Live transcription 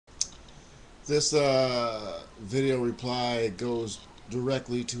This video reply goes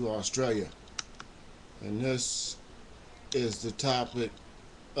directly to Australia, and this is the topic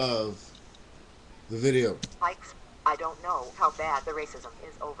of the video. Hikes. I don't know how bad the racism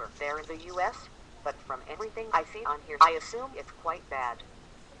is over there in the US, but from everything I see on here, I assume it's quite bad.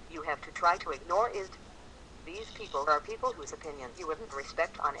 You have to try to ignore it. These people are people whose opinions you wouldn't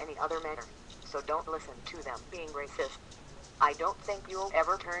respect on any other matter, so don't listen to them being racist. I don't think you'll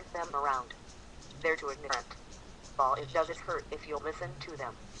ever turn them around. They're too ignorant. All it does is hurt if you listen to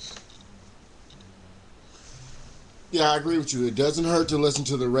them. Yeah, I agree with you. It doesn't hurt to listen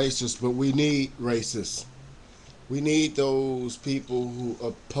to the racists, but we need racists. We need those people who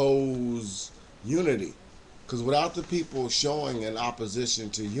oppose unity. Because without the people showing an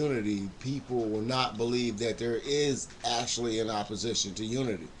opposition to unity, people will not believe that there is actually an opposition to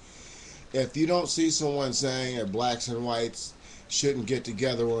unity. If you don't see someone saying that blacks and whites shouldn't get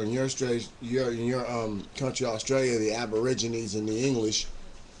together, or in your country, Australia, the Aborigines and the English,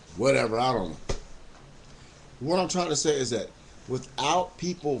 whatever, I don't know. What I'm trying to say is that without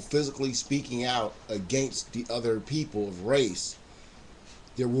people physically speaking out against the other people of race,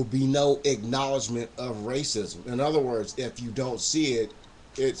 there will be no acknowledgement of racism. In other words, if you don't see it,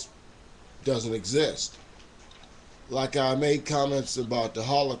 it doesn't exist. Like I made comments about the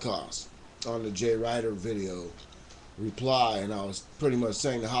Holocaust on the Jay Ryder video reply, and I was pretty much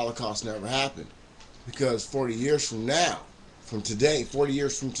saying the Holocaust never happened. Because 40 years from now, from today, 40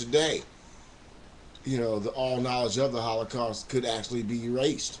 years from today, the all knowledge of the Holocaust could actually be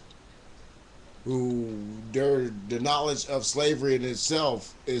erased. The knowledge of slavery in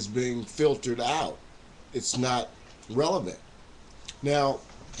itself is being filtered out. It's not relevant. Now,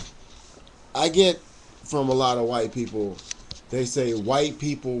 I get from a lot of white people, they say white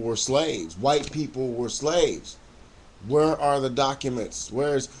people were slaves. White people were slaves. Where are the documents?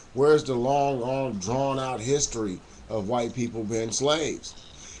 Where's the long, drawn out history of white people being slaves?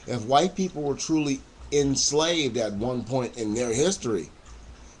 If white people were truly enslaved at one point in their history,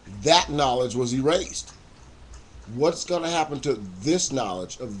 that knowledge was erased. What's going to happen to this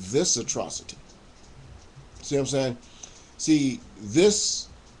knowledge of this atrocity? See what I'm saying? See,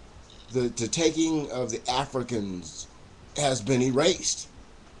 the taking of the Africans has been erased.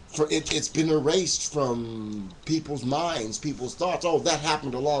 It's been erased from people's minds, people's thoughts. Oh, that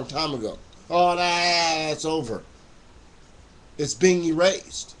happened a long time ago. Oh, that's over. It's being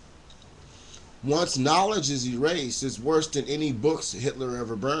erased. Once knowledge is erased, it's worse than any books Hitler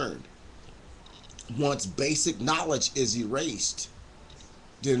ever burned. Once basic knowledge is erased,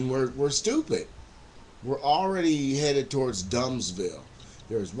 then we're stupid. We're already headed towards Dumbsville.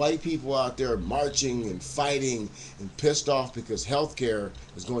 There's white people out there marching and fighting and pissed off because healthcare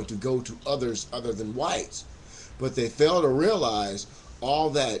is going to go to others other than whites. But they fail to realize all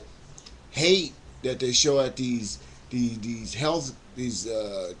that hate that they show at these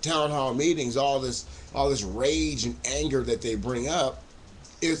town hall meetings, all this rage and anger that they bring up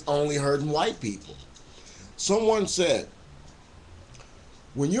is only hurting white people. Someone said,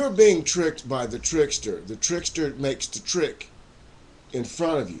 when you're being tricked by the trickster makes the trick in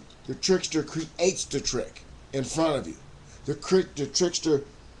front of you. The trickster creates the trick in front of you. The trickster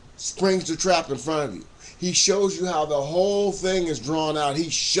springs the trap in front of you. He shows you how the whole thing is drawn out. He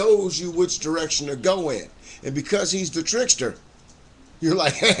shows you which direction to go in. And because he's the trickster, you're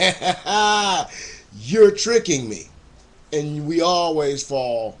like, you're tricking me. And we always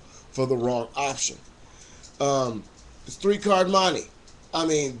fall for the wrong option. It's 3-card money. I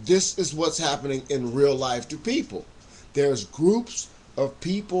mean, this is what's happening in real life to people. There's groups of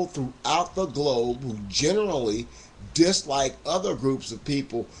people throughout the globe who generally dislike other groups of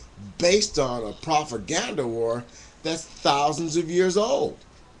people based on a propaganda war that's thousands of years old.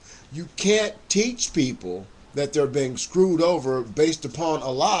 You can't teach people that they're being screwed over based upon a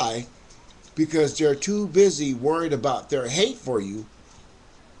lie because they're too busy worried about their hate for you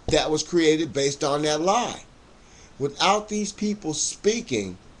that was created based on that lie. Without these people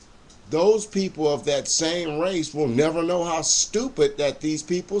speaking, those people of that same race will never know how stupid that these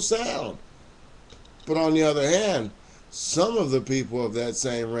people sound. But on the other hand, some of the people of that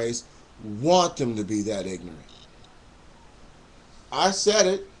same race want them to be that ignorant. I said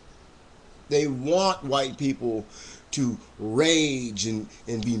it. They want white people to rage and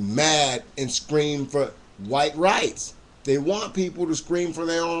be mad and scream for white rights. They want people to scream for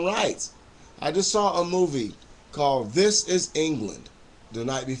their own rights. I just saw a movie called This Is England the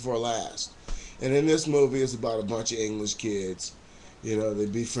night before last. And in this movie, it's about a bunch of English kids. They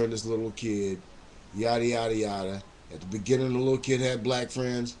befriend this little kid, yada, yada, yada. At the beginning, the little kid had black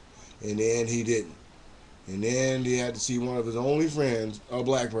friends, and then he didn't. And then he had to see one of his only friends, a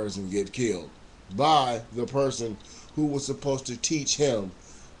black person, get killed. by the person who was supposed to teach him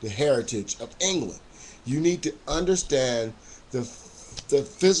the heritage of England. You need to understand the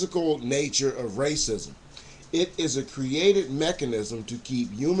physical nature of racism. It is a created mechanism to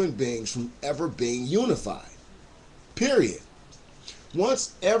keep human beings from ever being unified. Period.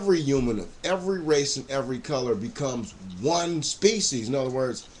 Once every human of every race and every color becomes one species, in other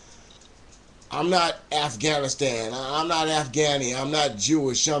words, I'm not Afghanistan, I'm not Afghani, I'm not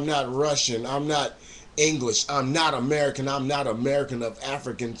Jewish, I'm not Russian, I'm not English, I'm not American, I'm not American of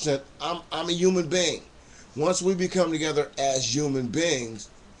African descent, I'm a human being. Once we become together as human beings,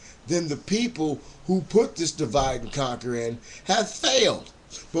 then the people who put this divide and conquer in have failed.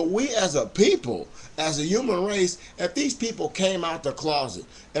 But we as a people, as a human race, if these people came out the closet,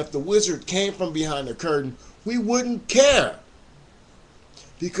 if the wizard came from behind the curtain, we wouldn't care.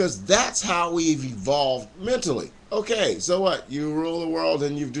 Because that's how we've evolved mentally. Okay, so what? You rule the world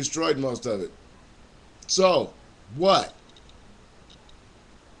and you've destroyed most of it. So, what?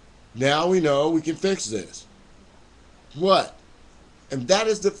 Now we know we can fix this. What? And that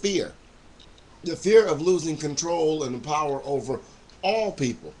is the fear. The fear of losing control and power over all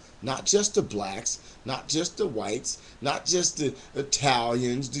people. Not just the blacks, not just the whites, not just the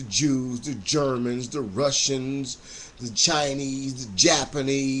Italians, the Jews, the Germans, the Russians, the Chinese, the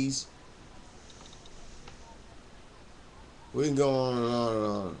Japanese. We can go on and on and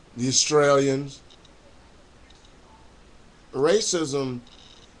on. The Australians. Racism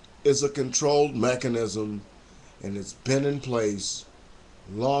is a controlled mechanism, and it's been in place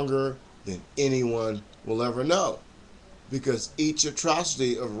longer than anyone will ever know. Because each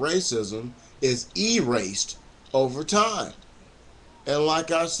atrocity of racism is erased over time. And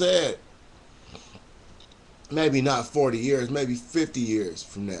like I said, maybe not 40 years, maybe 50 years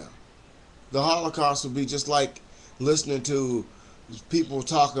from now, the Holocaust will be just like listening to people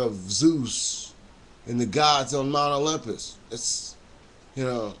talk of Zeus and the gods on Mount Olympus. It's,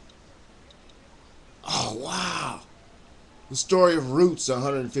 oh wow. The story of roots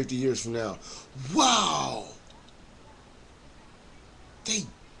 150 years from now. Wow.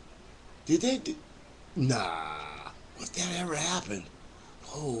 Nah. What that ever happened?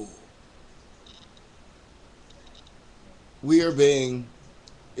 Oh. We are being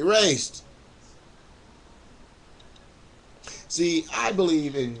erased. See, I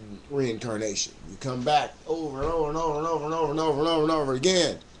believe in reincarnation. You come back over and over and over and over and over and over and over and over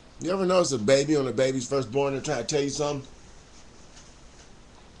again. You ever notice a baby when a baby's first born, they're trying to tell you something?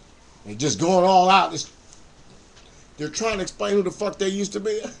 They're just going all out. They're trying to explain who the fuck they used to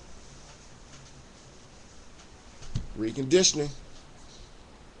be. Reconditioning.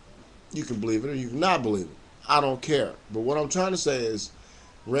 You can believe it or you can not believe it. I don't care. But what I'm trying to say is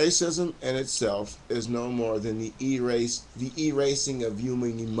racism in itself is no more than the erasing of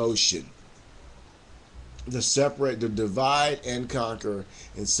human emotion. The divide and conquer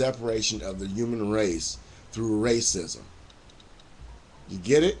and separation of the human race through racism. You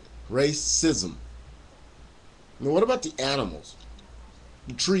get it? Racism. Now what about the animals?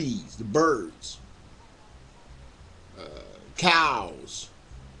 The trees, the birds, cows.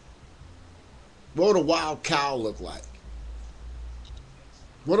 What would a wild cow look like?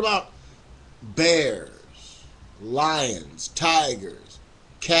 What about bears, lions, tigers,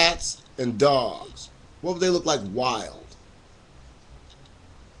 cats, and dogs? What would they look like wild?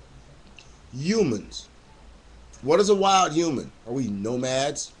 Humans. What is a wild human? Are we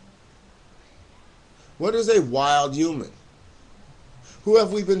nomads? What is a wild human? Who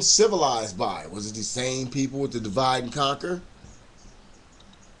have we been civilized by? Was it the same people with the divide and conquer?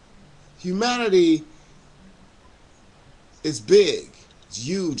 Humanity is big, it's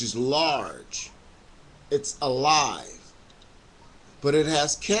huge, it's large, it's alive, but it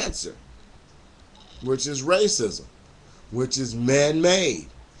has cancer, which is racism, which is man-made,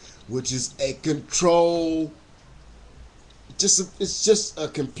 which is a control. It's just a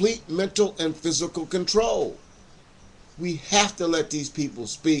complete mental and physical control. We have to let these people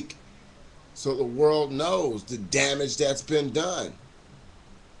speak so the world knows the damage that's been done.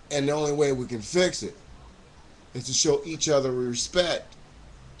 And the only way we can fix it is to show each other respect.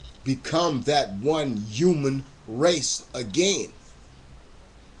 Become that one human race again.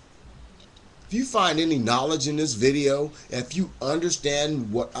 If you find any knowledge in this video, if you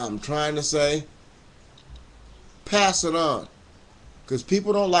understand what I'm trying to say, pass it on. Because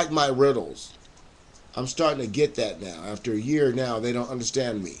people don't like my riddles. I'm starting to get that now. After a year now, they don't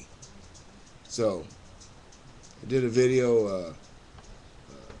understand me. So, I did a video,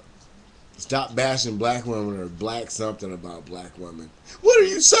 stop bashing black women or black something about black women. What are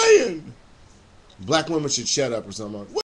you saying? Black women should shut up or something.